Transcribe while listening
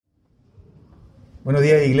Buenos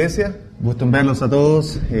días, iglesia. Gusto en verlos a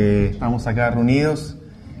todos. Estamos acá reunidos.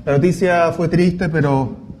 La noticia fue triste,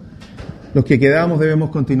 pero los que quedamos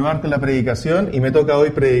debemos continuar con la predicación y me toca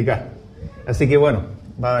hoy predicar. Así que bueno,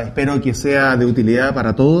 espero que sea de utilidad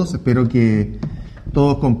para todos. Espero que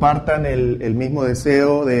todos compartan el mismo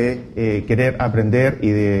deseo de querer aprender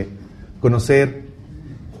y de conocer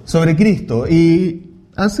sobre Cristo. Y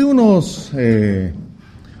hace unos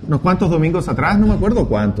cuantos domingos atrás, no me acuerdo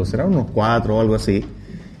cuántos, serán unos 4 o algo así,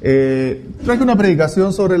 traje una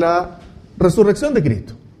predicación sobre la resurrección de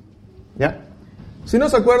Cristo. ¿Ya? Si no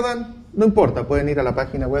se acuerdan, no importa, pueden ir a la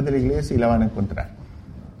página web de la iglesia y la van a encontrar.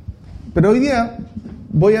 Pero hoy día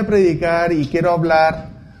voy a predicar y quiero hablar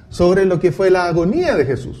sobre lo que fue la agonía de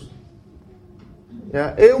Jesús.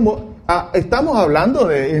 ¿Ya? Estamos hablando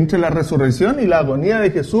de entre la resurrección y la agonía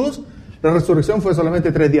de Jesús. La resurrección fue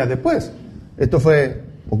solamente 3 días después. Esto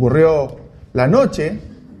ocurrió la noche,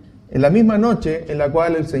 en la misma noche en la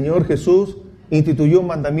cual el Señor Jesús instituyó un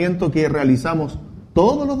mandamiento que realizamos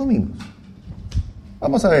todos los domingos.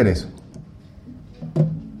 Vamos a ver eso.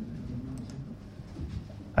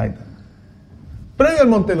 Ahí está. Previo al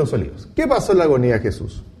Monte de los Olivos. ¿Qué pasó en la agonía de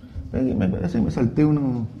Jesús? Me parece que me salté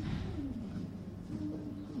uno.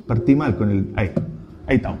 Partí mal con el. Ahí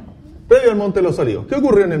estamos. Previo al Monte de los Olivos. ¿Qué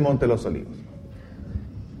ocurrió en el Monte de los Olivos?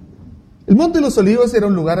 El Monte de los Olivos era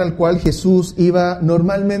un lugar al cual Jesús iba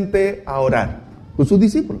normalmente a orar con sus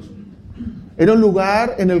discípulos. Era un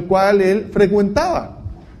lugar en el cual él frecuentaba.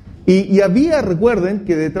 Y recuerden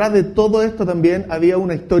que detrás de todo esto también había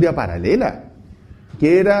una historia paralela,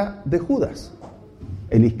 que era de Judas,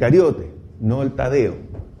 el Iscariote, no el Tadeo.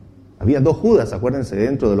 Había 2 Judas, acuérdense,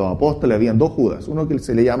 dentro de los apóstoles habían 2 Judas, uno que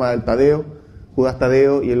se le llama el Tadeo, Judas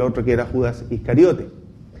Tadeo, y el otro que era Judas Iscariote.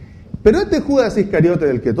 Pero este Judas Iscariote,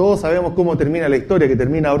 del que todos sabemos cómo termina la historia, que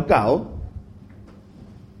termina ahorcado,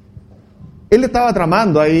 él estaba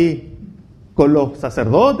tramando ahí con los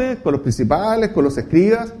sacerdotes, con los principales, con los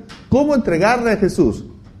escribas, cómo entregarle a Jesús.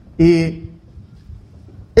 Y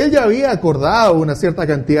él ya había acordado una cierta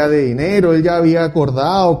cantidad de dinero, él ya había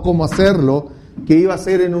acordado cómo hacerlo, que iba a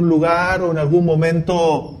ser en un lugar o en algún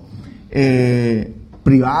momento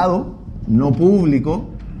privado, no público.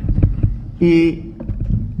 Y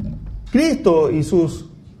Cristo y sus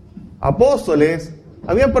apóstoles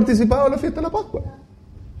habían participado en la fiesta de la Pascua.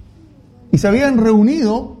 Y se habían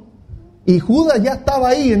reunido y Judas ya estaba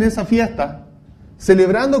ahí en esa fiesta,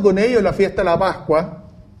 celebrando con ellos la fiesta de la Pascua,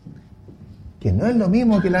 que no es lo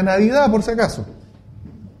mismo que la Navidad, por si acaso.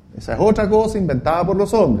 Esa es otra cosa inventada por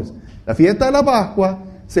los hombres. La fiesta de la Pascua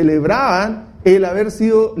celebraban el haber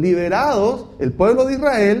sido liberados, el pueblo de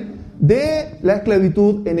Israel, de la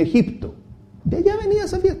esclavitud en Egipto. De allá venía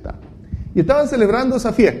esa fiesta. Y estaban celebrando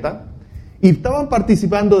esa fiesta y estaban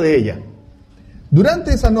participando de ella.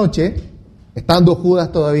 Durante esa noche, estando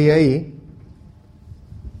Judas todavía ahí,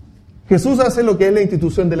 Jesús hace lo que es la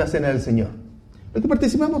institución de la Cena del Señor, lo que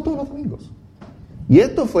participamos todos los domingos. Y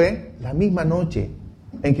esto fue la misma noche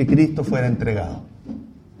en que Cristo fuera entregado.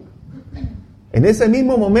 En ese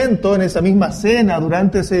mismo momento, en esa misma cena,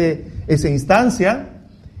 durante esa instancia,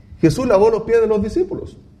 Jesús lavó los pies de los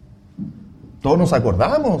discípulos. Todos nos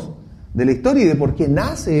acordamos de la historia y de por qué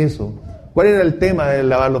nace eso. ¿Cuál era el tema de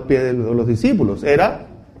lavar los pies de los discípulos? Era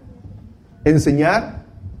enseñar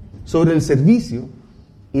sobre el servicio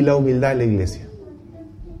y la humildad en la iglesia.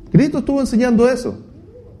 Cristo estuvo enseñando eso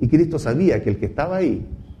y Cristo sabía que el que estaba ahí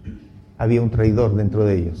había un traidor dentro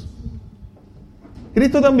de ellos.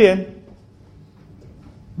 Cristo también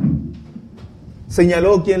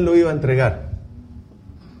señaló quién lo iba a entregar.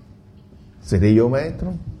 ¿Seré yo,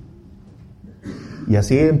 maestro? Y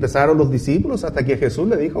así empezaron los discípulos hasta que Jesús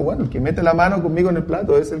le dijo, bueno, el que mete la mano conmigo en el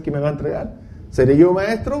plato es el que me va a entregar. ¿Seré yo,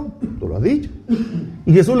 maestro? Tú lo has dicho.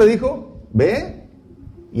 Y Jesús le dijo, ve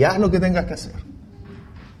y haz lo que tengas que hacer.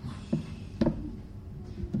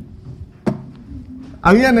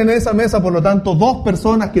 Habían en esa mesa, por lo tanto, 2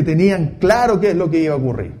 personas que tenían claro qué es lo que iba a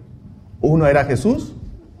ocurrir. Uno era Jesús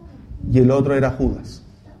y el otro era Judas.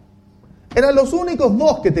 Eran los únicos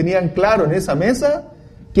 2 que tenían claro en esa mesa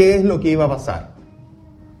qué es lo que iba a pasar.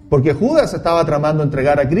 Porque Judas estaba tramando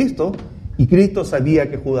entregar a Cristo y Cristo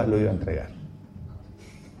sabía que Judas lo iba a entregar.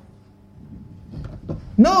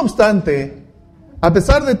 No obstante, a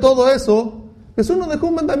pesar de todo eso, Jesús nos dejó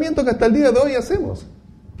un mandamiento que hasta el día de hoy hacemos,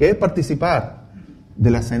 que es participar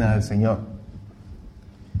de la Cena del Señor.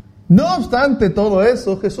 No obstante todo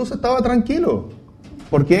eso, Jesús estaba tranquilo.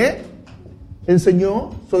 ¿Por qué? Enseñó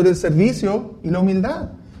sobre el servicio y la humildad.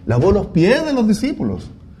 Lavó los pies de los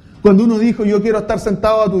discípulos. Cuando uno dijo, yo quiero estar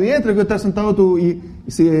sentado a tu diestra, quiero estar sentado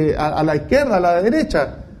a la izquierda, a la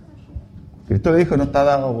derecha, Cristo le dijo, no está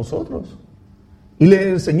dado a vosotros. Y les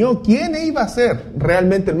enseñó quién iba a ser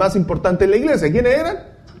realmente el más importante en la iglesia. ¿Quiénes eran?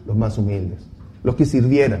 Los más humildes, los que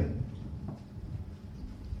sirvieran.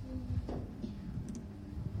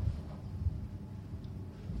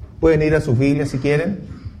 Pueden ir a sus Biblias si quieren,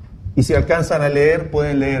 y si alcanzan a leer,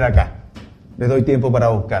 pueden leer acá. Les doy tiempo para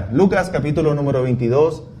buscar. Lucas capítulo número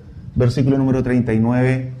 22, versículo número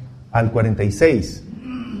 39 al 46.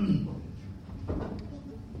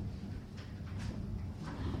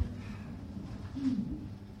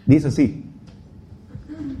 Dice así: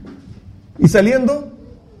 y saliendo,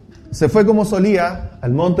 se fue como solía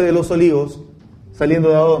al monte de los olivos. ¿Saliendo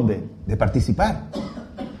de dónde? De participar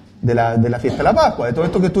de la fiesta de la Pascua, de todo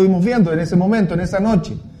esto que estuvimos viendo en ese momento, en esa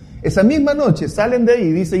noche. Esa misma noche salen de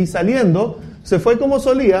ahí, dice, y saliendo, se fue como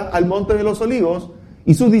solía al monte de los olivos,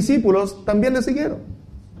 y sus discípulos también le siguieron.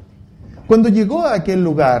 Cuando llegó a aquel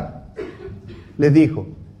lugar, les dijo: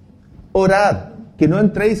 orad, que no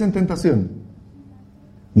entréis en tentación.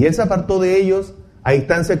 Y él se apartó de ellos a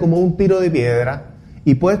distancia como un tiro de piedra,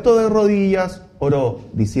 y puesto de rodillas, oró,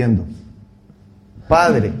 diciendo: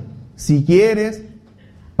 Padre, si quieres,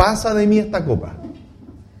 pasa de mí esta copa,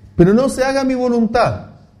 pero no se haga mi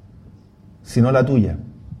voluntad, sino la tuya.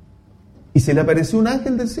 Y se le apareció un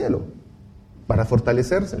ángel del cielo para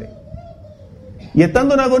fortalecérsele. Y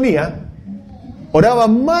estando en agonía, oraba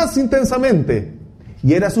más intensamente,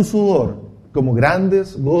 y era su sudor como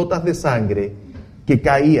grandes gotas de sangre que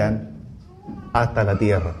caían hasta la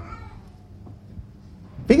tierra.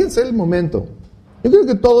 Fíjense el momento. Yo creo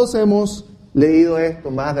que todos hemos leído esto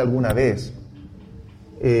más de alguna vez.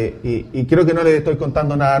 Y creo que no les estoy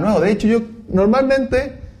contando nada nuevo. De hecho, yo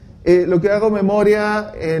normalmente lo que hago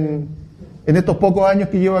memoria en estos pocos años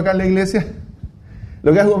que llevo acá en la iglesia,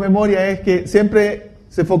 lo que hago memoria es que siempre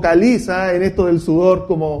se focaliza en esto del sudor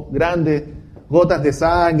como grandes gotas de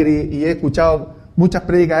sangre, y he escuchado muchas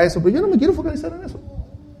prédicas de eso, pero yo no me quiero focalizar en eso.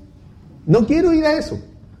 No quiero ir a eso.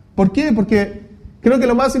 ¿Por qué? Porque creo que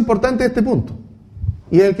lo más importante es este punto,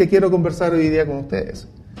 y es el que quiero conversar hoy día con ustedes,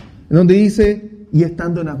 en donde dice: y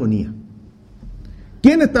estando en agonía.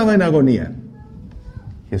 ¿Quién estaba en agonía?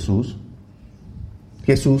 Jesús.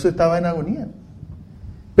 Jesús estaba en agonía.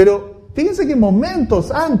 Pero fíjense que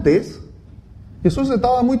momentos antes Jesús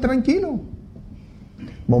estaba muy tranquilo.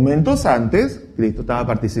 Momentos antes Cristo estaba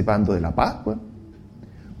participando de la Pascua.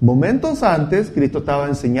 Momentos antes Cristo estaba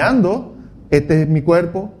enseñando: este es mi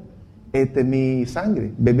cuerpo, esta es mi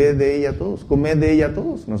sangre, bebed de ella todos, comed de ella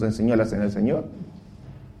todos. Nos enseñó la cena del Señor.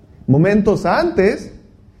 Momentos antes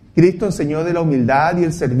Cristo enseñó de la humildad y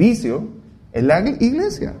el servicio en la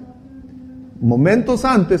iglesia. Momentos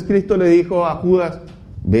antes Cristo le dijo a Judas: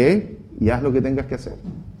 ve y haz lo que tengas que hacer.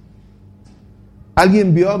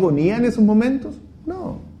 ¿Alguien vio agonía en esos momentos?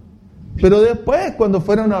 No. Pero después, cuando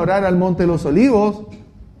fueron a orar al monte de los olivos,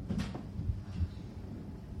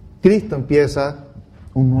 Cristo empieza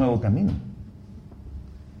un nuevo camino.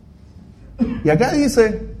 Y acá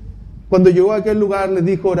dice: cuando llegó a aquel lugar, les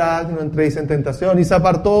dijo: orad, no entréis en tentación. Y se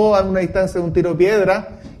apartó a una distancia de un tiro de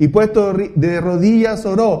piedra, y puesto de rodillas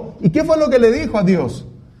oró. ¿Y qué fue lo que le dijo a Dios?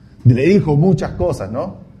 Le dijo muchas cosas,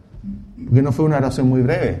 ¿no? Porque no fue una oración muy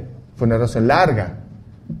breve, fue una oración larga.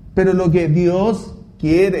 Pero lo que Dios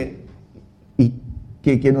quiere y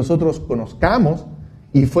que nosotros conozcamos,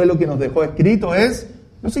 y fue lo que nos dejó escrito, es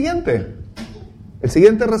lo siguiente. El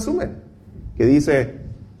siguiente resumen, que dice: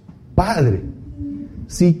 Padre,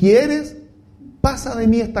 si quieres, pasa de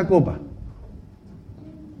mí esta copa.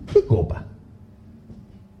 ¿Qué copa?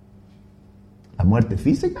 ¿La muerte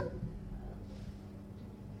física?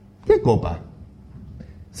 ¿Qué copa?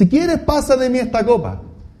 Si quieres, pasa de mí esta copa,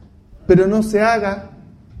 pero no se haga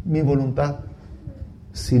mi voluntad,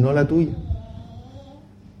 sino la tuya.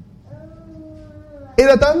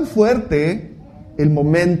 Era tan fuerte el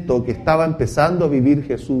momento que estaba empezando a vivir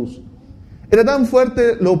Jesús. Era tan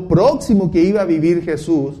fuerte lo próximo que iba a vivir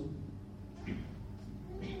Jesús,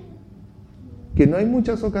 que no hay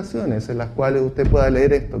muchas ocasiones en las cuales usted pueda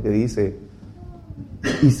leer esto que dice: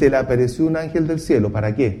 y se le apareció un ángel del cielo.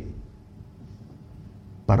 ¿Para qué?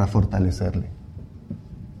 Para fortalecerle.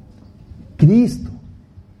 Cristo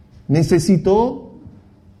necesitó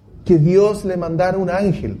que Dios le mandara un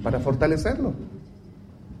ángel para fortalecerlo.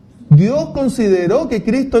 Dios consideró que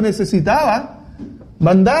Cristo necesitaba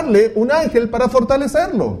mandarle un ángel para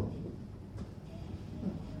fortalecerlo.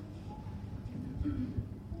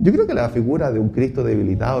 Yo creo que la figura de un Cristo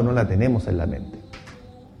debilitado no la tenemos en la mente.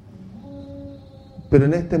 Pero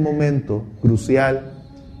en este momento crucial,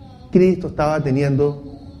 Cristo estaba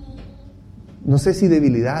teniendo, no sé si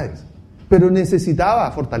debilidades, pero necesitaba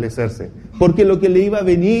fortalecerse, porque lo que le iba a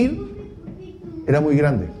venir era muy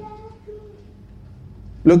grande.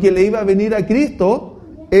 lo que le iba a venir a Cristo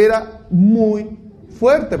era muy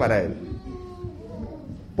fuerte para él.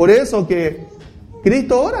 Por eso que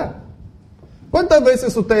Cristo ora. ¿Cuántas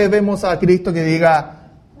veces ustedes vemos a Cristo que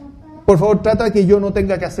diga, por favor, trata de que yo no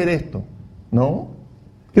tenga que hacer esto? ¿No?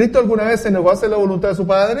 ¿Cristo alguna vez se negó a hacer la voluntad de su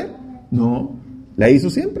Padre? No, la hizo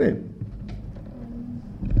siempre.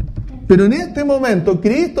 Pero en este momento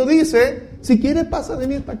Cristo dice, si quieres pasa de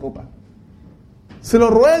mí esta copa. Se lo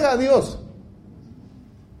ruega a Dios.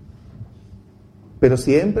 Pero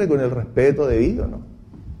siempre con el respeto debido, ¿no?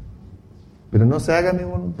 Pero no se haga mi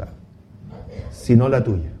voluntad, sino la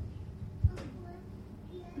tuya.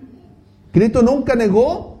 Cristo nunca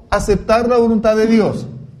negó aceptar la voluntad de Dios.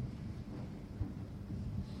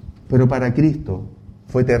 Pero para Cristo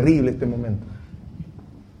fue terrible este momento.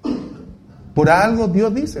 Por algo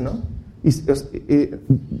Dios dice, ¿no?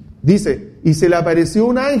 Dice, y se le apareció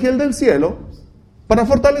un ángel del cielo para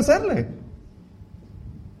fortalecerle.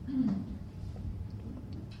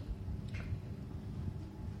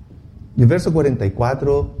 Y el verso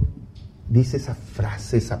 44 dice esa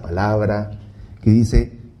frase, esa palabra, que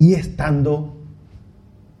dice, y estando,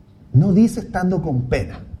 no dice estando con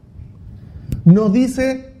pena, no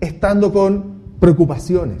dice estando con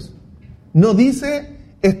preocupaciones, no dice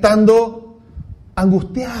estando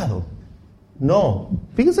angustiado, no,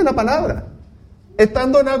 fíjense la palabra,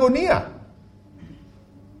 estando en agonía.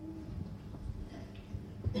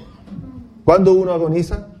 ¿Cuándo uno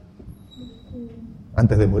agoniza?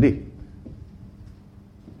 Antes de morir.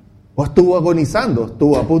 O estuvo agonizando,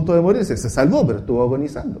 estuvo a punto de morirse, se salvó, pero estuvo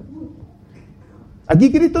agonizando.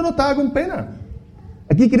 Aquí Cristo no estaba con pena.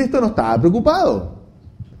 Aquí Cristo no estaba preocupado.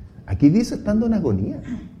 Aquí dice estando en agonía.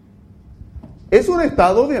 Es un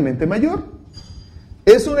estado obviamente mayor.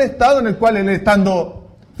 Es un estado en el cual él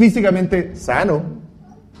estando físicamente sano,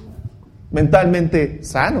 mentalmente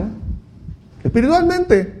sano,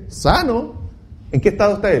 espiritualmente sano. ¿En qué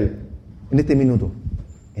estado está él? En este minuto,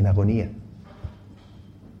 en agonía.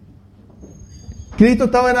 Cristo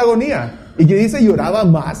estaba en agonía y que dice lloraba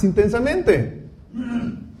más intensamente.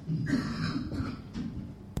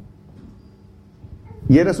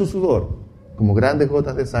 Y era su sudor, como grandes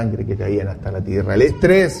gotas de sangre que caían hasta la tierra. El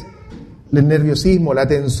estrés, el nerviosismo, la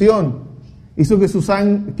tensión, hizo que su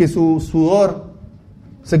sudor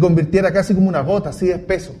se convirtiera casi como una gota, así de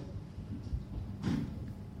espeso.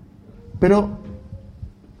 Pero,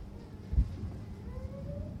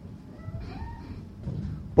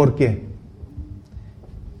 ¿por qué?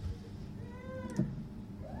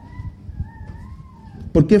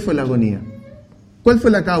 ¿Por qué fue la agonía? ¿Cuál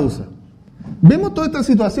fue la causa? Vemos toda esta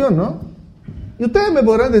situación, ¿no? Y ustedes me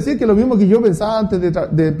podrán decir que lo mismo que yo pensaba antes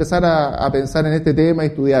de empezar a pensar en este tema y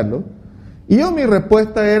estudiarlo. Y mi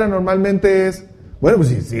respuesta era normalmente es, bueno, pues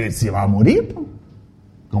si va a morir,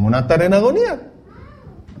 ¿cómo no estar en agonía?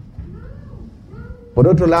 Por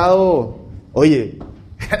otro lado, oye,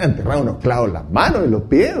 han enterrado unos clavos en las manos y los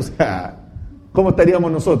pies, o sea, ¿cómo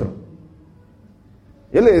estaríamos nosotros?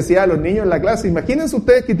 Yo les decía a los niños en la clase, imagínense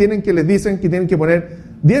ustedes que les dicen que tienen que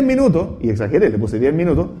poner 10 minutos, y exageré, le puse 10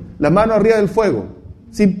 minutos, las manos arriba del fuego,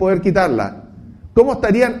 sin poder quitarla. ¿Cómo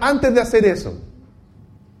estarían antes de hacer eso?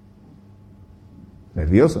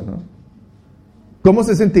 Nerviosos, ¿no? ¿Cómo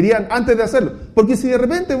se sentirían antes de hacerlo? Porque si de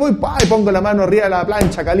repente voy y pongo la mano arriba de la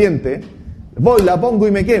plancha caliente, voy, la pongo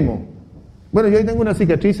y me quemo. Bueno, yo ahí tengo una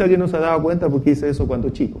cicatriz, alguien no se ha dado cuenta porque hice eso cuando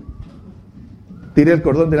chico. Tiré el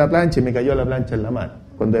cordón de la plancha y me cayó la plancha en la mano,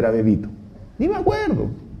 cuando era bebito. Ni me acuerdo.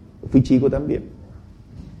 Fui chico también.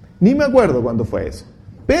 Ni me acuerdo cuándo fue eso.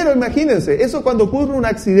 Pero imagínense, eso cuando ocurre un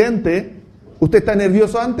accidente, ¿usted está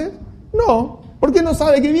nervioso antes? No, porque no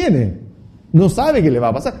sabe que viene. No sabe qué le va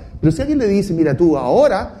a pasar. Pero si alguien le dice, mira tú,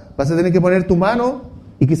 ahora vas a tener que poner tu mano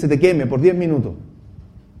y que se te queme por 10 minutos.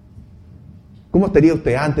 ¿Cómo estaría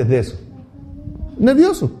usted antes de eso?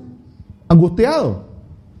 Nervioso, angustiado,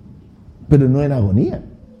 pero no en agonía.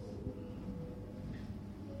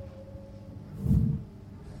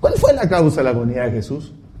 ¿Cuál fue la causa de la agonía de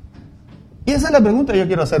Jesús? Y esa es la pregunta que yo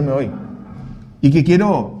quiero hacerme hoy. Y que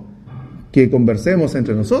quiero que conversemos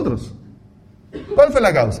entre nosotros. ¿Cuál fue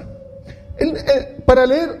la causa?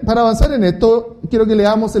 Para avanzar en esto, quiero que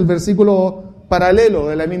leamos el versículo paralelo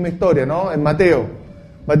de la misma historia, ¿no? En Mateo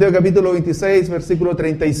capítulo 26, versículo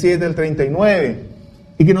 37 al 39.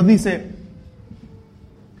 Y que nos dice,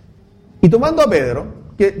 y tomando a Pedro,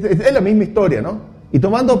 que es la misma historia, ¿no? Y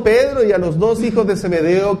tomando a Pedro y a los dos hijos de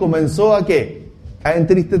Zebedeo, comenzó a ¿qué? A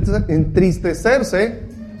entristecerse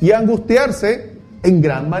y a angustiarse en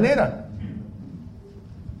gran manera.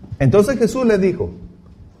 Entonces Jesús les dijo,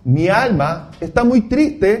 mi alma está muy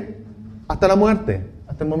triste hasta la muerte,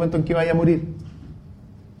 hasta el momento en que vaya a morir.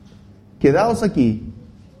 Quedaos aquí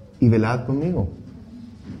y velad conmigo.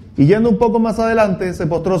 Y yendo un poco más adelante, se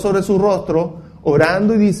postró sobre su rostro,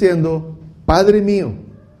 orando y diciendo: Padre mío,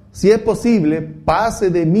 si es posible, pase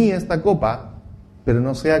de mí esta copa, pero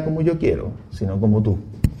no sea como yo quiero, sino como tú.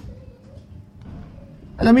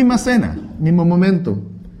 A la misma cena, mismo momento.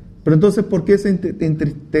 Pero entonces, ¿por qué se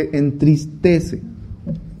entristece?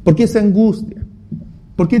 ¿Por qué se angustia?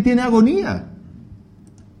 ¿Por qué tiene agonía?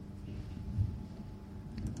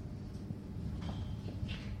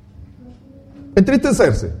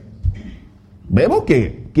 Entristecerse. Vemos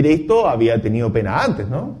que Cristo había tenido pena antes,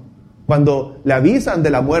 ¿no? Cuando le avisan de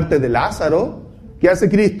la muerte de Lázaro, ¿qué hace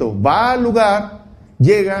Cristo? Va al lugar,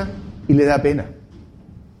 llega y le da pena.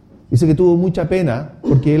 Dice que tuvo mucha pena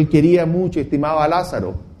porque él quería mucho y estimaba a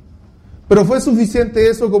Lázaro. ¿Pero fue suficiente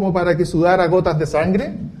eso como para que sudara gotas de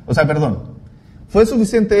sangre? ¿Fue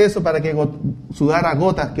suficiente eso para que sudara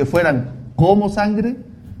gotas que fueran como sangre?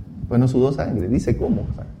 Pues no sudó sangre, dice como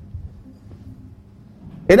sangre.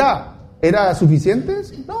 ¿Era suficiente?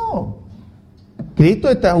 No. Cristo,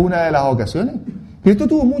 esta es una de las ocasiones. Cristo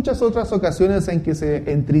tuvo muchas otras ocasiones en que se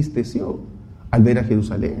entristeció al ver a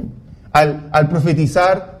Jerusalén, al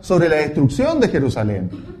profetizar sobre la destrucción de Jerusalén,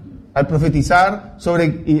 al profetizar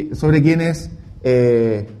sobre quienes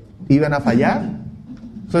iban a fallar,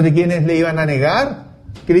 sobre quienes le iban a negar.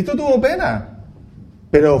 Cristo tuvo pena,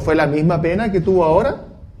 pero ¿fue la misma pena que tuvo ahora?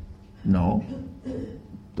 No,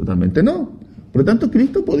 totalmente no. Por lo tanto,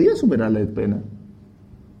 Cristo podía superar la pena.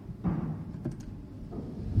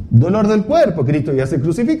 Dolor del cuerpo, Cristo iba a ser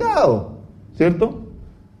crucificado, ¿cierto?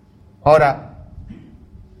 Ahora,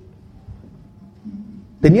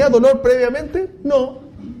 ¿tenía dolor previamente?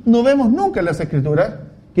 No vemos nunca en las Escrituras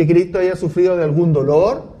que Cristo haya sufrido de algún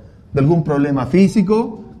dolor, de algún problema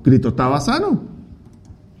físico. Cristo estaba sano.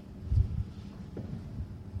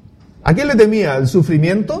 ¿A qué le temía? ¿El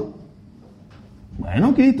sufrimiento?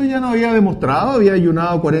 Bueno, Cristo ya nos había demostrado, había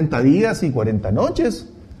ayunado 40 días y 40 noches.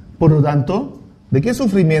 Por lo tanto, ¿de qué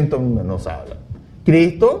sufrimiento nos habla?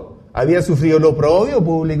 Cristo había sufrido el oprobio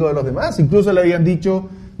público de los demás. Incluso le habían dicho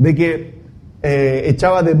de que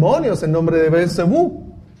echaba demonios en nombre de Beelzebú.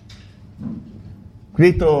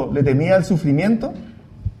 ¿Cristo le temía el sufrimiento?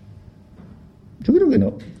 Yo creo que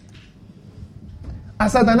no. ¿A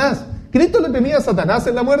Satanás? ¿Cristo le temía a Satanás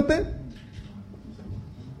en la muerte?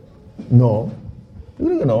 No. Yo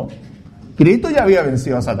creo que no. Cristo ya había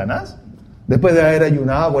vencido a Satanás. Después de haber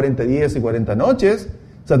ayunado 40 días y 40 noches,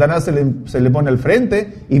 Satanás se le pone al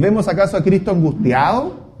frente. ¿Y vemos acaso a Cristo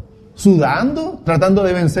angustiado, sudando, tratando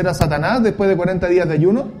de vencer a Satanás después de 40 días de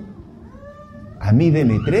ayuno? A mí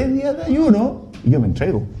deme 3 días de ayuno y yo me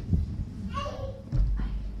entrego.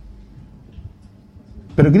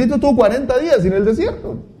 Pero Cristo tuvo 40 días en el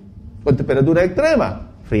desierto, con temperatura extrema,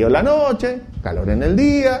 frío en la noche, calor en el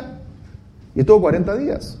día, y estuvo 40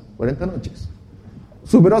 días, 40 noches.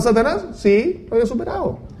 ¿Superó a Satanás? Sí, lo había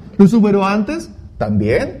superado. ¿Lo superó antes?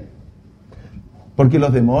 También. Porque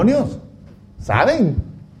los demonios saben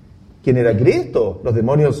quién era Cristo. Los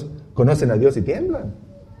demonios conocen a Dios y tiemblan.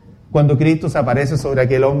 Cuando Cristo se aparece sobre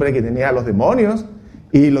aquel hombre que tenía a los demonios,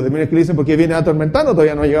 y los demonios que le dicen: ¿por qué viene atormentando?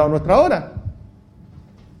 Todavía no ha llegado nuestra hora.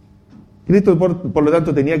 ¿Cristo por lo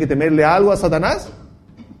tanto tenía que temerle algo a Satanás?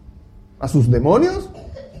 ¿A sus demonios?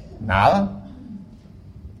 Nada.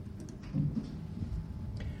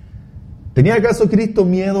 ¿Tenía acaso Cristo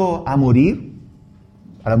miedo a morir?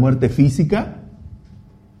 ¿A la muerte física?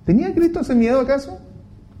 ¿Tenía Cristo ese miedo acaso?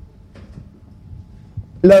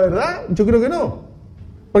 La verdad, yo creo que no.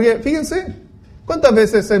 Porque fíjense, ¿cuántas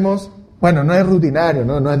veces bueno, no es rutinario,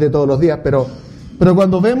 no es de todos los días, pero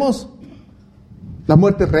cuando vemos las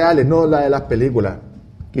muertes reales, no la de las películas,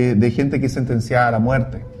 de gente que es sentenciada a la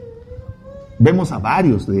muerte, vemos a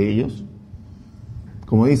varios de ellos,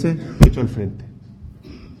 como dice, pecho al frente.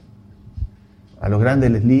 A los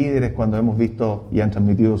grandes líderes, cuando hemos visto y han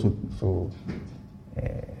transmitido sus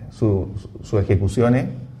ejecuciones,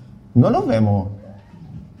 no los vemos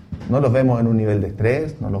en un nivel de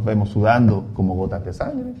estrés, no los vemos sudando como gotas de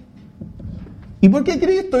sangre. ¿Y por qué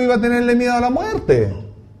Cristo iba a tenerle miedo a la muerte?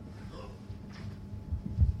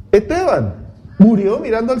 Esteban murió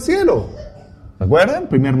mirando al cielo. ¿Recuerdan?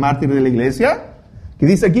 Primer mártir de la iglesia, que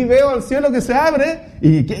dice: aquí veo al cielo que se abre.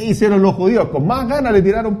 ¿Y qué hicieron los judíos? Con más ganas le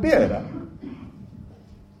tiraron piedra.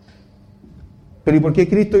 Pero ¿y por qué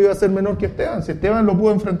Cristo iba a ser menor que Esteban? Si Esteban lo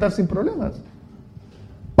pudo enfrentar sin problemas.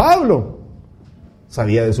 Pablo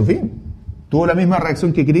sabía de su fin. ¿Tuvo la misma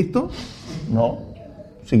reacción que Cristo? No.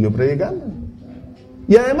 Siguió predicando.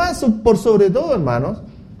 Y además, por sobre todo, hermanos,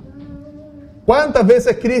 ¿cuántas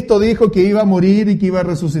veces Cristo dijo que iba a morir y que iba a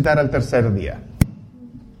resucitar al tercer día?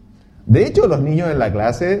 De hecho, los niños en la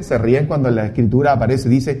clase se ríen cuando en la escritura aparece,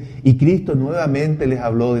 dice, y Cristo nuevamente les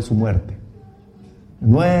habló de su muerte.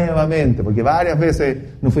 Nuevamente, porque varias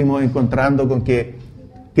veces nos fuimos encontrando con que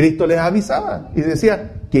Cristo les avisaba y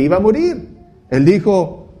decía que iba a morir. Él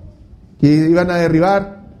dijo que iban a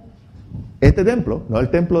derribar este templo, no el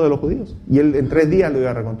templo de los judíos, y él en 3 días lo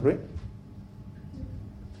iba a reconstruir.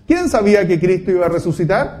 ¿Quién sabía que Cristo iba a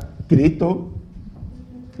resucitar? Cristo.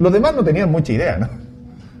 Los demás no tenían mucha idea, ¿no?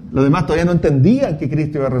 Los demás todavía no entendían que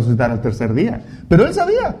Cristo iba a resucitar al 3er día, pero él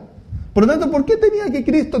sabía. Por lo tanto, ¿por qué tenía que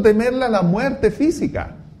Cristo temerle a la muerte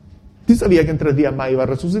física? Sí sabía que en 3 días más iba a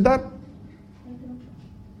resucitar.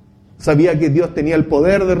 Sabía que Dios tenía el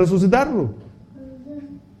poder de resucitarlo.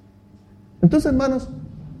 Entonces, hermanos,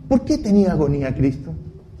 ¿por qué tenía agonía Cristo?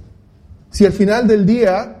 Si al final del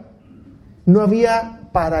día no había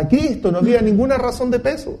para Cristo, no había ninguna razón de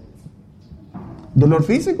peso. ¿Dolor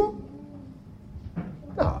físico?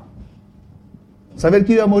 No. ¿Saber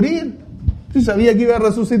que iba a morir? ¿Sí sabía que iba a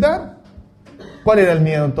resucitar? ¿Cuál era el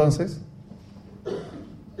miedo entonces?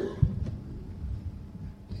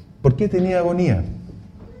 ¿Por qué tenía agonía?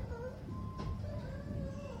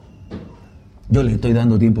 Yo les estoy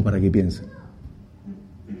dando tiempo para que piensen.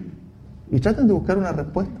 Y traten de buscar una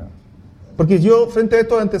respuesta. Porque yo, frente a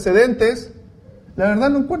estos antecedentes, la verdad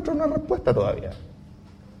no encuentro una respuesta todavía.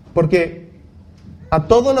 Porque a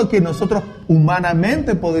todo lo que nosotros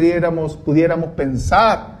humanamente pudiéramos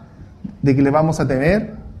pensar de que le vamos a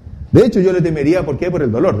temer, de hecho yo le temería, ¿por qué? Por el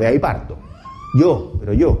dolor, de ahí parto. Yo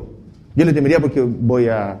le temería porque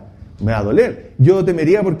me va a doler. Yo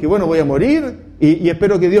temería porque, voy a morir y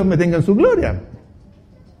espero que Dios me tenga en su gloria.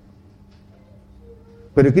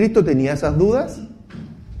 ¿Pero Cristo tenía esas dudas?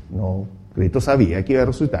 No, Cristo sabía que iba a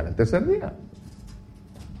resucitar al 3er día.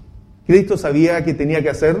 ¿Cristo sabía que tenía que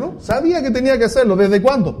hacerlo? Sabía que tenía que hacerlo. ¿Desde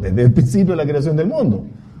cuándo? Desde el principio de la creación del mundo.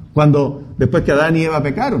 Después que Adán y Eva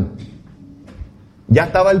pecaron. Ya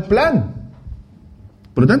estaba el plan.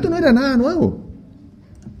 Por lo tanto, no era nada nuevo.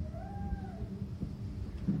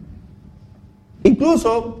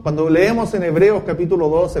 Incluso, cuando leemos en Hebreos capítulo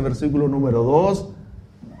 12, versículo número 2,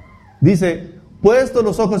 dice, puesto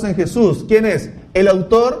los ojos en Jesús, ¿quién es? El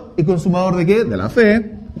autor y consumador ¿de qué? De la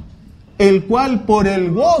fe, el cual por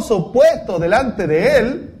el gozo puesto delante de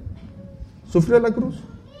él, sufrió la cruz.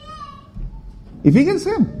 Y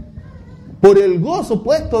fíjense, por el gozo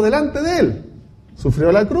puesto delante de él,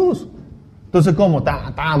 sufrió la cruz. Entonces, ¿cómo?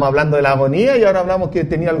 Estábamos hablando de la agonía y ahora hablamos que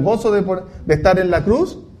tenía el gozo de estar en la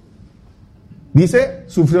cruz. Dice,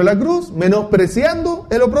 sufrió la cruz, menospreciando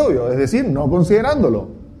el oprobio, es decir, no considerándolo.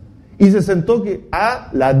 Y se sentó a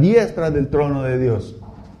la diestra del trono de Dios.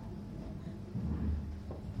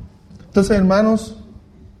 Entonces, hermanos,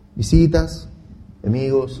 visitas,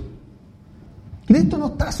 amigos, Cristo no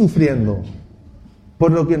está sufriendo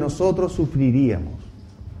por lo que nosotros sufriríamos.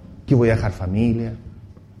 Que voy a dejar familia,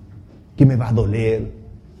 que me va a doler,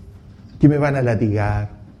 que me van a latigar,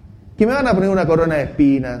 que me van a poner una corona de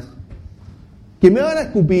espinas, que me van a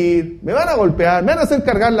escupir, me van a golpear, me van a hacer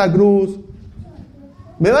cargar la cruz,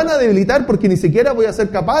 me van a debilitar porque ni siquiera voy a ser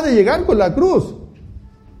capaz de llegar con la cruz.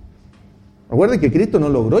 Recuerden que Cristo no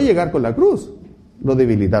logró llegar con la cruz, lo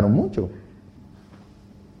debilitaron mucho.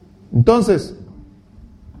 Entonces,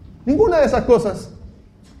 ninguna de esas cosas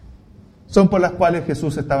son por las cuales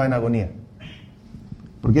Jesús estaba en agonía.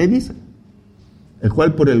 Porque ahí dice, el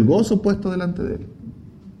cual por el gozo puesto delante de él,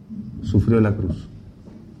 sufrió la cruz.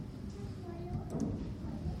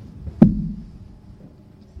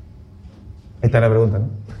 Esta es la pregunta, ¿no?,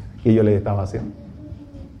 que yo le estaba haciendo.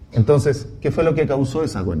 Entonces, ¿qué fue lo que causó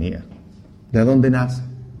esa agonía? ¿De dónde nace?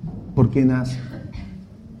 ¿Por qué nace?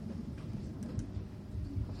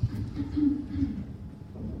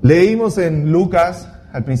 Leímos en Lucas,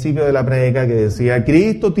 al principio de la predica, que decía,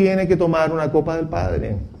 Cristo tiene que tomar una copa del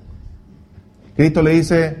Padre. Cristo le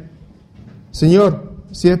dice, Señor,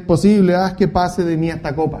 si es posible, haz que pase de mí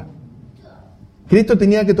esta copa. Cristo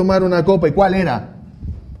tenía que tomar una copa, ¿y cuál era?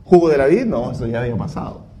 ¿Jugo de la vid? No, eso ya había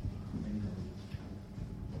pasado.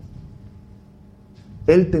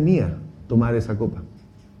 Él temía tomar esa copa.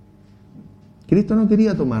 Cristo no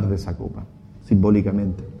quería tomar de esa copa,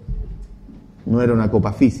 simbólicamente. No era una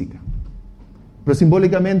copa física. Pero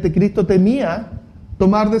simbólicamente Cristo temía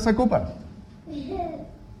tomar de esa copa.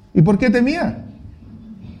 ¿Y por qué temía?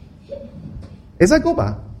 Esa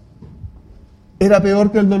copa era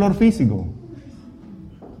peor que el dolor físico.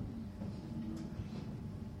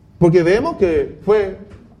 Porque vemos que fue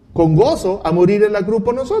con gozo a morir en la cruz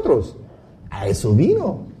por nosotros. A eso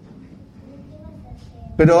vino.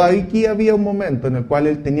 Pero aquí había un momento en el cual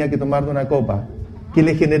él tenía que tomar de una copa que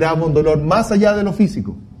le generaba un dolor más allá de lo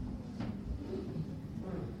físico.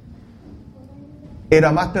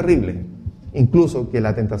 era más terrible, incluso que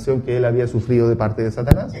la tentación que él había sufrido de parte de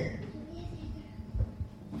Satanás.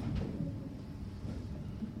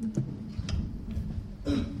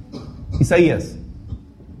 Isaías,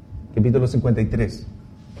 capítulo 53,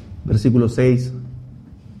 versículos 6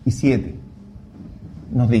 y 7,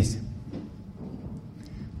 nos dice: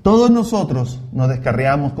 todos nosotros nos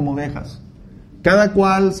descarriamos como ovejas, cada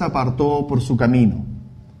cual se apartó por su camino,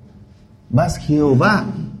 mas Jehová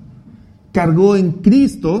cargó en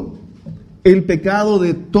Cristo el pecado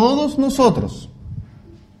de todos nosotros.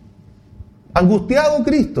 Angustiado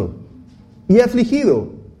Cristo y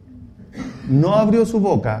afligido, no abrió su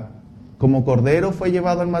boca. Como cordero fue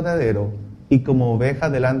llevado al matadero, y como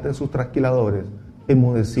oveja delante de sus trasquiladores,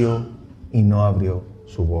 enmudeció y no abrió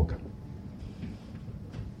su boca.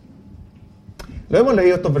 Lo hemos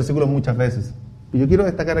leído estos versículos muchas veces, y yo quiero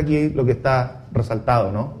destacar aquí lo que está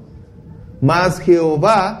resaltado, ¿no? Mas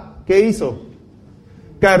Jehová, ¿qué hizo?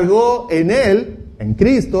 Cargó en él, en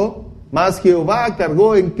Cristo, mas Jehová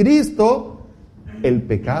cargó en Cristo el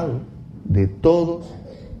pecado de todos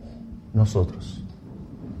nosotros.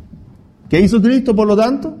 ¿Qué hizo Cristo, por lo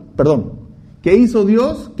tanto? Perdón. ¿Qué hizo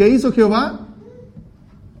Dios? ¿Qué hizo Jehová?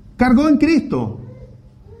 Cargó en Cristo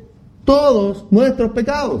todos nuestros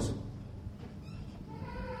pecados.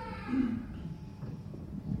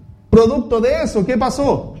 Producto de eso, ¿qué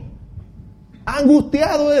pasó?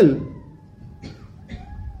 Angustiado él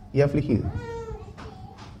y afligido.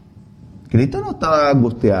 Cristo no estaba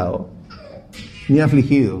angustiado ni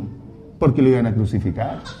afligido porque lo iban a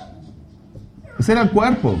crucificar. Ese era el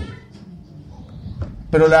cuerpo.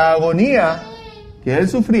 Pero la agonía que él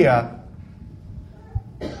sufría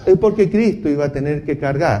es porque Cristo iba a tener que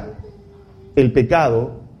cargar el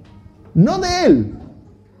pecado, no de él,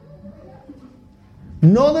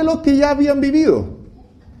 no de los que ya habían vivido,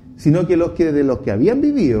 sino que de los que habían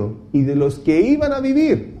vivido y de los que iban a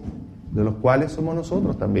vivir, de los cuales somos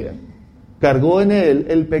nosotros también. Cargó en él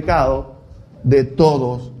el pecado de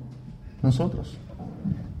todos nosotros.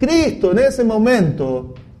 Cristo en ese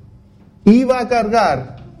momento iba a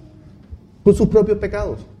cargar con sus propios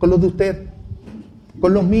pecados, con los de usted,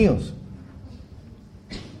 con los míos.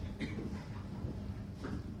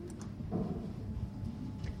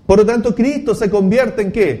 Por lo tanto, Cristo se convierte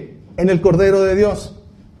 ¿en qué? En el Cordero de Dios.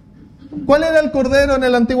 ¿Cuál era el Cordero en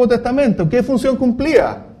el Antiguo Testamento? ¿Qué función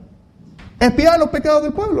cumplía? Expiar los pecados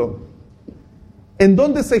del pueblo. ¿En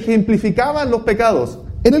dónde se ejemplificaban los pecados?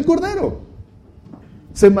 En el Cordero.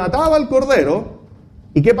 Se mataba al Cordero.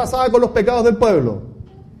 ¿Y qué pasaba con los pecados del pueblo?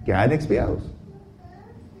 Quedaban expiados.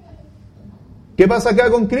 ¿Qué pasa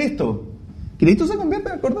acá con Cristo? Cristo se convierte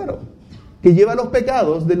en el Cordero, que lleva los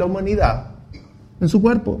pecados de la humanidad en su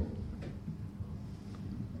cuerpo.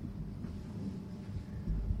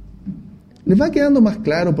 ¿Les va quedando más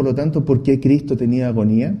claro, por lo tanto, por qué Cristo tenía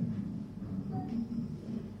agonía?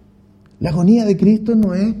 La agonía de Cristo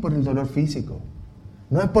no es por el dolor físico,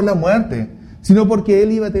 no es por la muerte, sino porque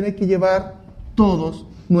Él iba a tener que llevar todos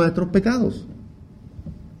nuestros pecados.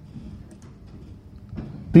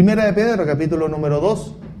 Primera de Pedro, capítulo número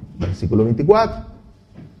 2, versículo 24,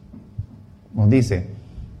 nos dice: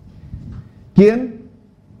 ¿quién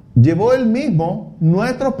llevó Él mismo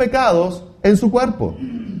nuestros pecados en su cuerpo,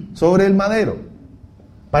 sobre el madero,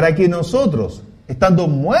 para que nosotros, estando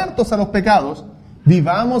muertos a los pecados,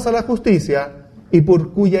 vivamos a la justicia, y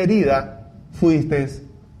por cuya herida fuisteis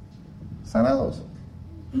sanados?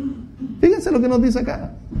 Fíjense lo que nos dice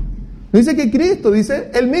acá. Dice que Cristo,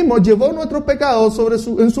 dice, Él mismo llevó nuestros pecados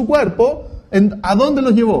en su cuerpo. ¿A dónde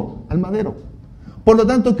los llevó? Al madero. Por lo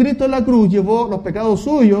tanto, Cristo en la cruz llevó los pecados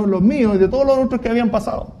suyos, los míos y de todos los otros que habían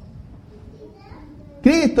pasado.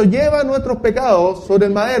 Cristo lleva nuestros pecados sobre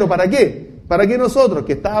el madero. ¿Para qué? Para que nosotros,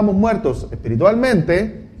 que estábamos muertos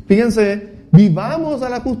espiritualmente, fíjense, vivamos a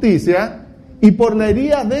la justicia, y por la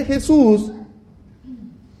herida de Jesús,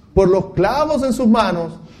 por los clavos en sus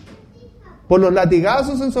manos, por los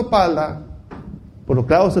latigazos en su espalda, por los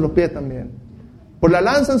clavos en los pies también, por la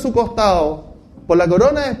lanza en su costado, por la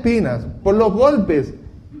corona de espinas, por los golpes,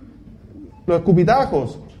 los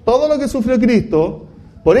escupitajos, todo lo que sufrió Cristo,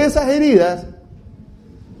 por esas heridas,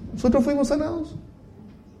 nosotros fuimos sanados.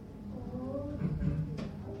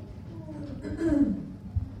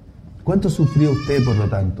 ¿Cuánto sufrió usted, por lo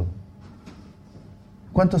tanto?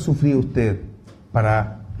 ¿Cuánto sufrió usted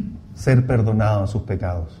para ser perdonado de sus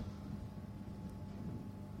pecados?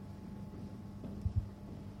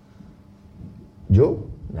 Yo,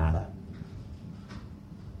 nada.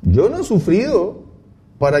 Yo no he sufrido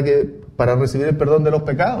para recibir el perdón de los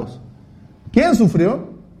pecados. ¿Quién sufrió?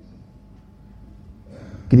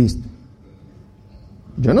 Cristo.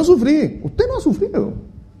 Yo no sufrí. Usted no ha sufrido.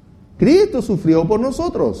 Cristo sufrió por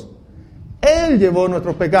nosotros. Él llevó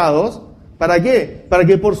nuestros pecados. ¿Para qué? Para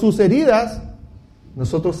que por sus heridas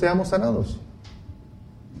nosotros seamos sanados.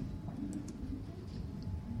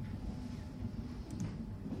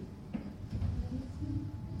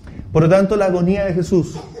 Por lo tanto, la agonía de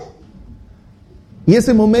Jesús y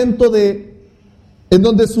ese momento en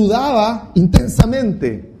donde sudaba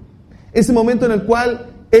intensamente, ese momento en el cual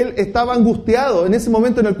él estaba angustiado, en ese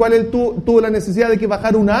momento en el cual él tuvo la necesidad de que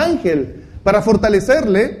bajara un ángel para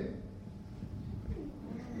fortalecerle,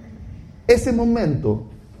 ese momento,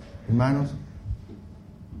 hermanos,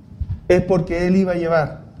 es porque él iba a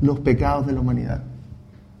llevar los pecados de la humanidad.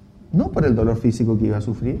 No por el dolor físico que iba a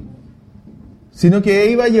sufrir, sino que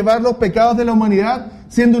iba a llevar los pecados de la humanidad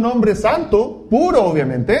siendo un hombre santo, puro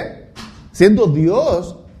obviamente, siendo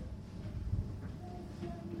Dios.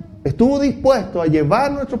 Estuvo dispuesto a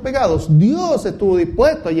llevar nuestros pecados. Dios estuvo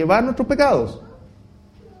dispuesto a llevar nuestros pecados.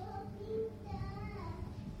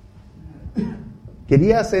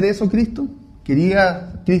 ¿Quería hacer eso Cristo?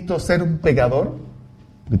 ¿Quería Cristo ser un pecador?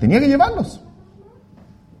 Porque tenía que llevarlos.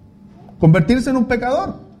 Convertirse en un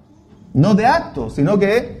pecador. No de acto, sino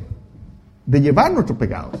que de llevar nuestros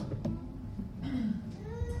pecados.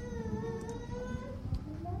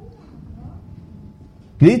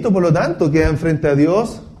 Cristo, por lo tanto, queda enfrente a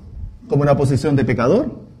Dios como una posición de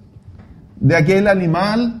pecador, de aquel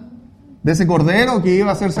animal, de ese cordero que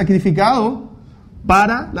iba a ser sacrificado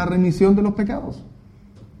para la remisión de los pecados.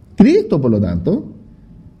 Cristo, por lo tanto,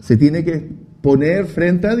 se tiene que poner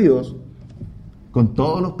frente a Dios con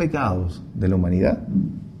todos los pecados de la humanidad.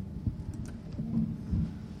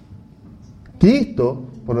 Cristo,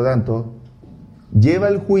 por lo tanto, lleva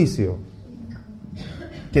el juicio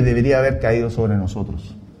que debería haber caído sobre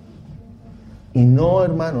nosotros. Y no,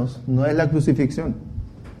 hermanos, no es la crucifixión,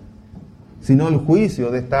 sino el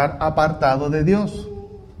juicio de estar apartado de Dios.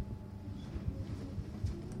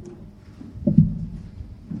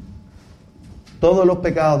 Todos los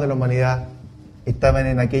pecados de la humanidad estaban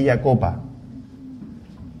en aquella copa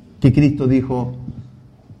que Cristo dijo: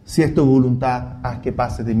 si es tu voluntad, haz que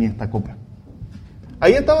pase de mí esta copa.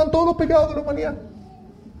 Ahí estaban todos los pecados de la humanidad.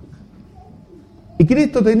 Y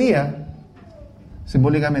Cristo tenía,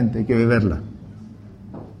 simbólicamente, que beberla.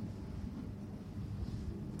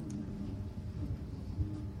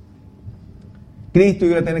 Cristo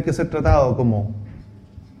iba a tener que ser tratado como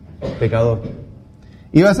pecador.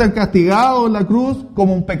 Iba a ser castigado en la cruz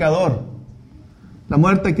como un pecador. La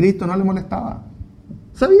muerte de Cristo no le molestaba.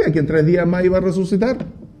 Sabía que en 3 días más iba a resucitar.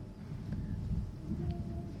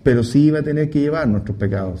 Pero sí iba a tener que llevar nuestros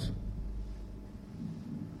pecados.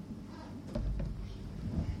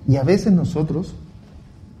 Y a veces nosotros,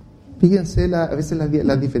 fíjense a veces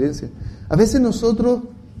las diferencias, a veces nosotros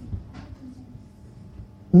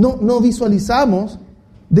no visualizamos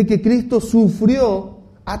de que Cristo sufrió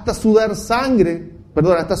hasta sudar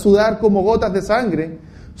hasta sudar como gotas de sangre,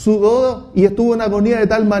 sudó y estuvo en agonía de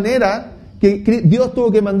tal manera que Dios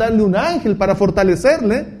tuvo que mandarle un ángel para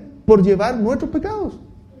fortalecerle por llevar nuestros pecados.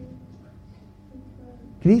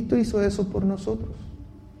 Cristo hizo eso por nosotros.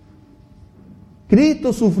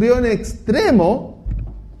 Cristo sufrió en extremo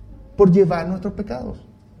por llevar nuestros pecados.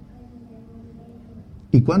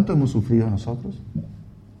 ¿Y cuánto hemos sufrido nosotros?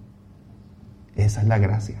 Esa es la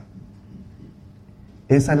gracia.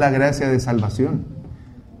 Esa es la gracia de salvación.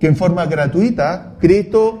 Que en forma gratuita,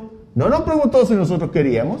 Cristo no nos preguntó si nosotros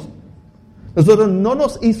queríamos. Nosotros no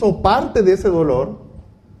nos hizo parte de ese dolor.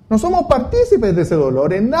 No somos partícipes de ese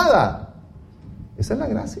dolor en nada. Esa es la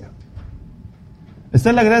gracia. Esa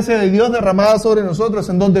es la gracia de Dios derramada sobre nosotros,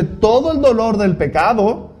 en donde todo el dolor del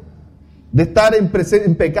pecado, de estar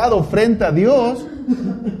en pecado frente a Dios,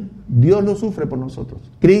 Dios lo sufre por nosotros.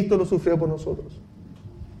 Cristo lo sufrió por nosotros.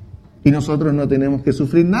 Y nosotros no tenemos que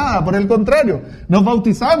sufrir nada, por el contrario, nos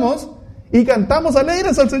bautizamos y cantamos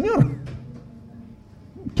alegres al Señor.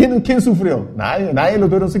 ¿Quién sufrió? Nadie lo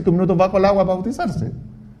tuvieron 5 minutos bajo el agua para bautizarse.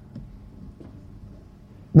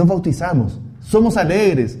 Nos bautizamos, somos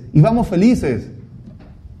alegres y vamos felices.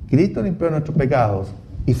 Cristo limpió nuestros pecados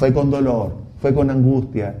y fue con dolor, fue con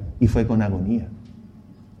angustia y fue con agonía.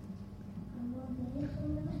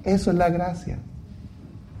 Eso es la gracia.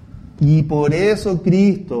 Y por eso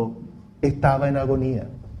Cristo estaba en agonía.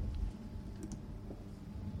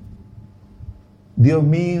 Dios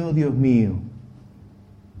mío,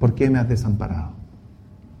 ¿por qué me has desamparado?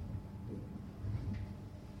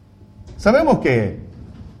 Sabemos que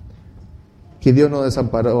Dios no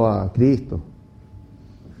desamparó a Cristo,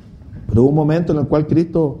 pero hubo un momento en el cual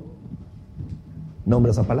Cristo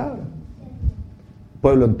nombra esa palabra. El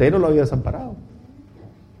pueblo entero lo había desamparado.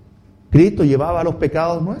 Cristo llevaba los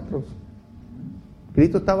pecados nuestros.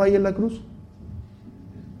 Cristo estaba ahí en la cruz.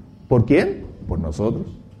 ¿Por quién? Por nosotros.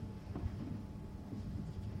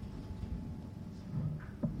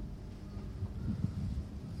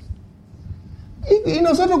 Y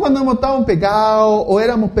nosotros cuando hemos estado en pecado o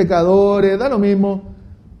éramos pecadores, da lo mismo,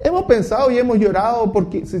 hemos pensado y hemos llorado,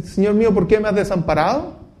 porque, Señor mío, ¿por qué me has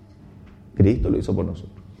desamparado? Cristo lo hizo por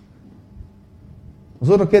nosotros.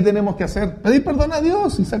 ¿Nosotros qué tenemos que hacer? Pedir perdón a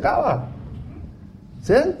Dios y se acaba.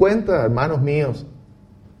 ¿Se dan cuenta, hermanos míos,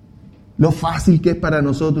 lo fácil que es para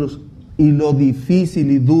nosotros y lo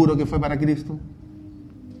difícil y duro que fue para Cristo?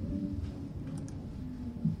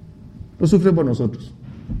 Lo sufre por nosotros.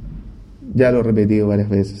 Ya lo he repetido varias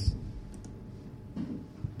veces.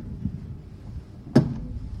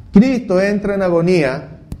 Cristo entra en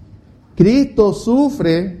agonía. Cristo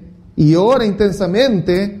sufre y ora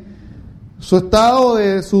intensamente. Su estado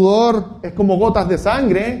de sudor es como gotas de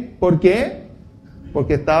sangre. ¿Por qué?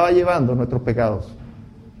 Porque estaba llevando nuestros pecados.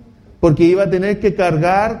 Porque iba a tener que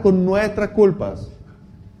cargar con nuestras culpas.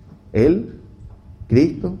 Él,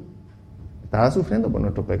 Cristo, estaba sufriendo por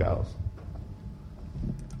nuestros pecados.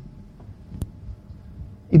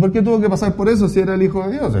 ¿Y por qué tuvo que pasar por eso si era el Hijo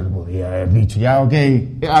de Dios? Él podía haber dicho, ya, ok,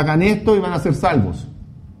 hagan esto y van a ser salvos.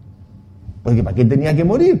 Porque ¿para qué tenía que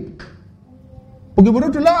morir? Porque por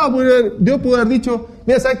otro lado, Dios pudo haber dicho,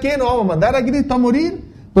 mira, ¿sabes qué? No vamos a mandar a Cristo a morir,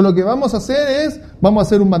 pero lo que vamos a hacer es, vamos a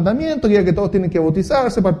hacer un mandamiento, que todos tienen que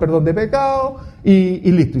bautizarse para el perdón de pecado, y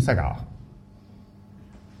listo, y se acaba.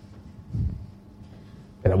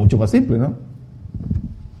 Era mucho más simple, ¿no?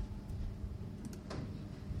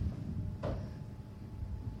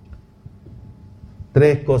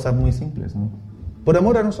 Tres cosas muy simples, ¿no? Por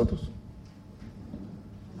amor a nosotros.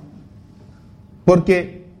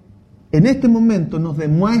 Porque en este momento nos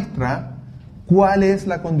demuestra cuál es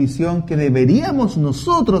la condición que deberíamos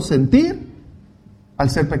nosotros sentir al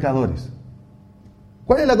ser pecadores.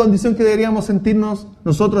 ¿Cuál es la condición que deberíamos sentirnos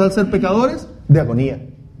nosotros al ser pecadores? De agonía.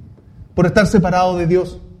 Por estar separados de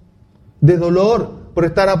Dios. De dolor, por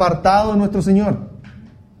estar apartados de nuestro Señor.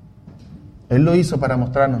 Él lo hizo para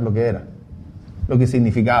mostrarnos lo que era. Lo que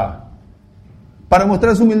significaba. Para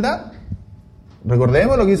mostrar su humildad.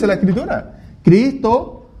 Recordemos lo que dice la Escritura.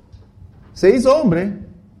 Cristo se hizo hombre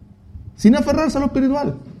sin aferrarse a lo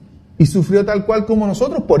espiritual y sufrió tal cual como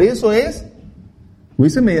nosotros. Por eso es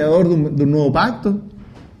mediador de un nuevo pacto.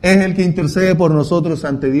 Es el que intercede por nosotros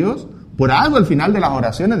ante Dios. Por algo al final de las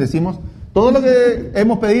oraciones decimos todo lo que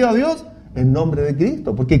hemos pedido a Dios en nombre de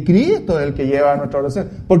Cristo, porque Cristo es el que lleva nuestra oración,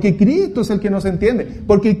 porque Cristo es el que nos entiende,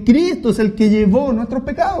 porque Cristo es el que llevó nuestros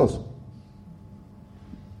pecados.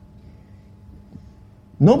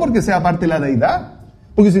 No porque sea parte de la deidad,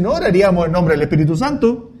 porque si no oraríamos en nombre del Espíritu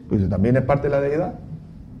Santo, pues también es parte de la deidad.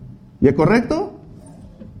 ¿Y es correcto?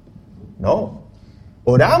 No.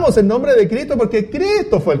 Oramos en nombre de Cristo porque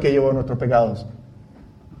Cristo fue el que llevó nuestros pecados.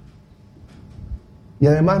 Y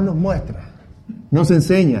además nos muestra, nos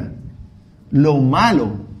enseña lo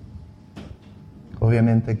malo,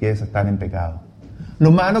 obviamente, que es estar en pecado.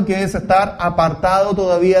 Lo malo que es estar apartado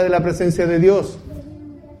todavía de la presencia de Dios.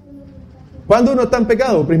 ¿Cuándo uno está en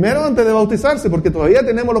pecado? Primero antes de bautizarse, porque todavía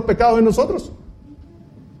tenemos los pecados en nosotros.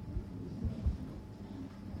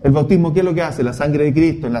 El bautismo, ¿qué es lo que hace? La sangre de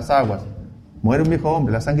Cristo en las aguas. Muere un viejo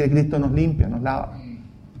hombre, la sangre de Cristo nos limpia, nos lava.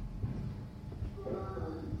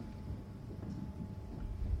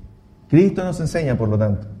 Cristo nos enseña, por lo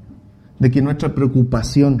tanto, de que nuestra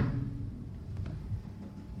preocupación,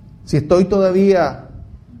 si estoy todavía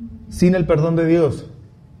sin el perdón de Dios,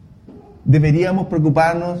 deberíamos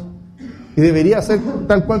preocuparnos y debería ser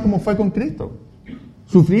tal cual como fue con Cristo,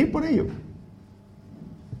 sufrir por ello.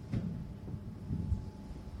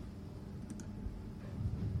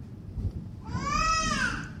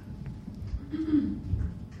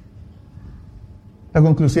 La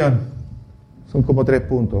conclusión, son como 3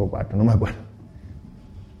 puntos o 4, no me acuerdo.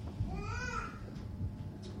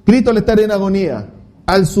 Cristo al estar en agonía,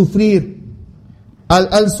 al sufrir,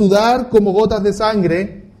 al sudar como gotas de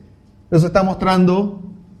sangre, nos está mostrando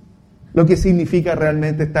lo que significa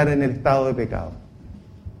realmente estar en el estado de pecado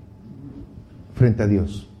frente a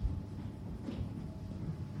Dios.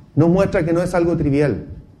 Nos muestra que no es algo trivial,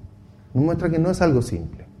 nos muestra que no es algo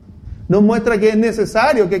simple, nos muestra que es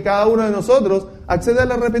necesario que cada uno de nosotros acceda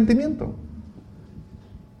al arrepentimiento.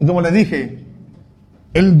 Y como les dije,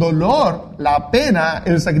 el dolor, la pena,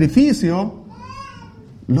 el sacrificio,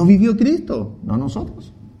 lo vivió Cristo, no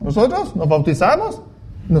nosotros. Nosotros nos bautizamos,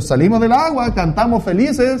 nos salimos del agua, cantamos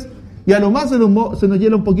felices, y a lo más se nos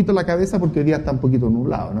hiela un poquito la cabeza porque hoy día está un poquito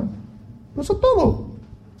nublado, ¿no? Pero eso es todo.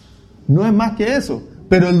 No es más que eso.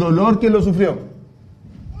 Pero el dolor, ¿quién lo sufrió?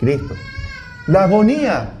 Cristo. La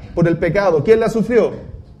agonía, por el pecado. ¿Quién la sufrió?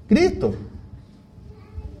 Cristo.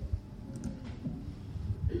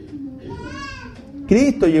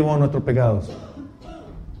 Cristo llevó nuestros pecados.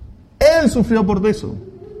 Él sufrió por eso.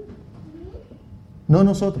 No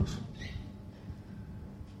nosotros.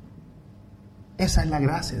 Esa es la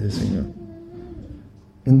gracia del Señor.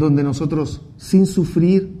 En donde nosotros, sin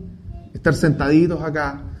sufrir, estar sentaditos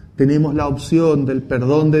acá, tenemos la opción del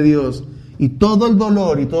perdón de Dios, y todo el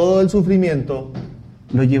dolor y todo el sufrimiento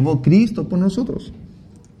lo llevó Cristo por nosotros.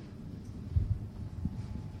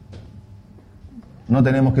 No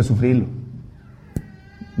tenemos que sufrirlo.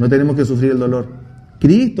 No tenemos que sufrir el dolor.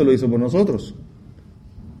 Cristo lo hizo por nosotros.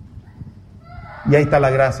 Y ahí está la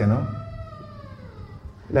gracia, ¿no?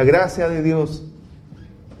 La gracia de Dios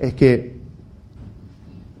es que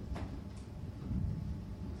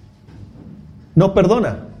nos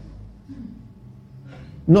perdona,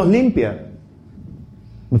 nos limpia.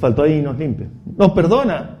 Me faltó ahí, nos limpia. Nos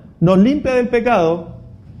perdona, nos limpia del pecado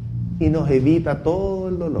y nos evita todo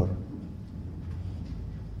el dolor.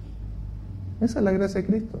 Esa es la gracia de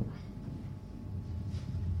Cristo.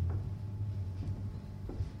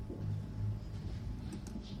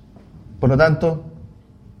 Por lo tanto,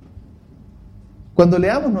 cuando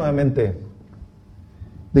leamos nuevamente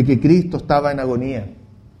de que Cristo estaba en agonía,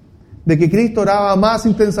 de que Cristo oraba más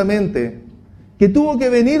intensamente, que tuvo que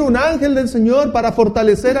venir un ángel del Señor para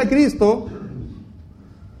fortalecer a Cristo,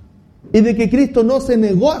 y de que Cristo no se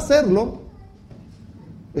negó a hacerlo,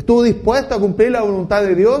 estuvo dispuesto a cumplir la voluntad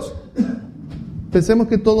de Dios, pensemos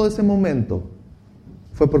que todo ese momento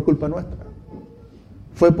fue por culpa nuestra,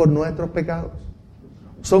 fue por nuestros pecados.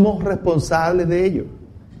 Somos responsables de ello.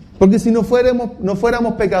 Porque si no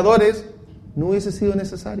fuéramos pecadores, no hubiese sido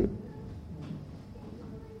necesario.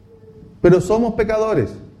 Pero somos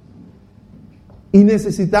pecadores. Y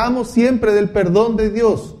necesitamos siempre del perdón de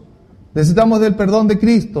Dios. Necesitamos del perdón de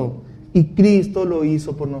Cristo. Y Cristo lo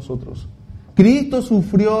hizo por nosotros. Cristo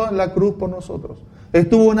sufrió en la cruz por nosotros.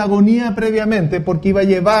 Estuvo en agonía previamente porque iba a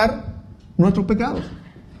llevar nuestros pecados.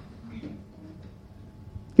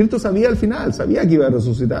 Cristo sabía al final, sabía que iba a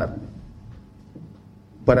resucitar.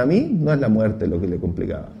 Para mí no es la muerte lo que le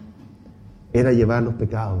complicaba. Era llevar los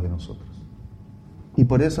pecados de nosotros. Y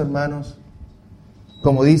por eso, hermanos,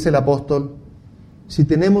 como dice el apóstol, si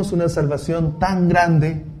tenemos una salvación tan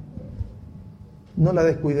grande, no la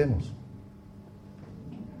descuidemos.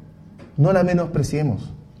 No la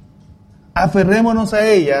menospreciemos. Aferrémonos a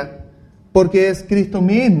ella, porque es Cristo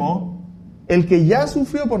mismo el que ya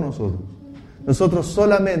sufrió por nosotros. Nosotros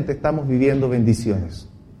solamente estamos viviendo bendiciones.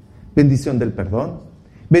 Bendición del perdón,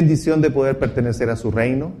 bendición de poder pertenecer a su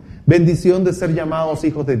reino, bendición de ser llamados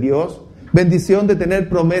hijos de Dios, bendición de tener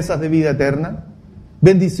promesas de vida eterna,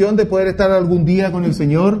 bendición de poder estar algún día con el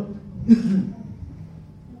Señor.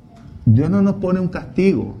 Dios no nos pone un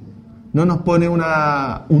castigo, no nos pone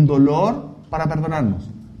un dolor para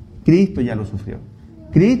perdonarnos. Cristo ya lo sufrió.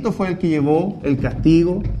 Cristo fue el que llevó el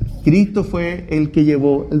castigo, Cristo fue el que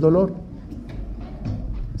llevó el dolor.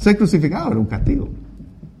 Ser crucificado era un castigo.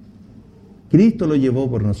 Cristo lo llevó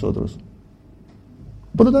por nosotros.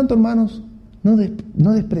 Por lo tanto, hermanos,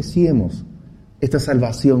 no despreciemos esta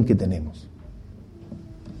salvación que tenemos.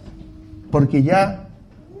 Porque ya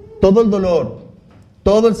todo el dolor,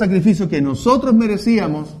 todo el sacrificio que nosotros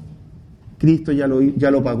merecíamos, Cristo ya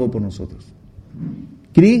lo pagó por nosotros.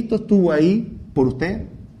 Cristo estuvo ahí por usted,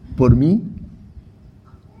 por mí.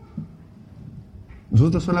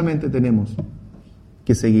 Nosotros solamente tenemos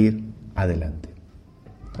que seguir adelante.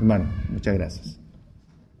 Hermano, muchas gracias.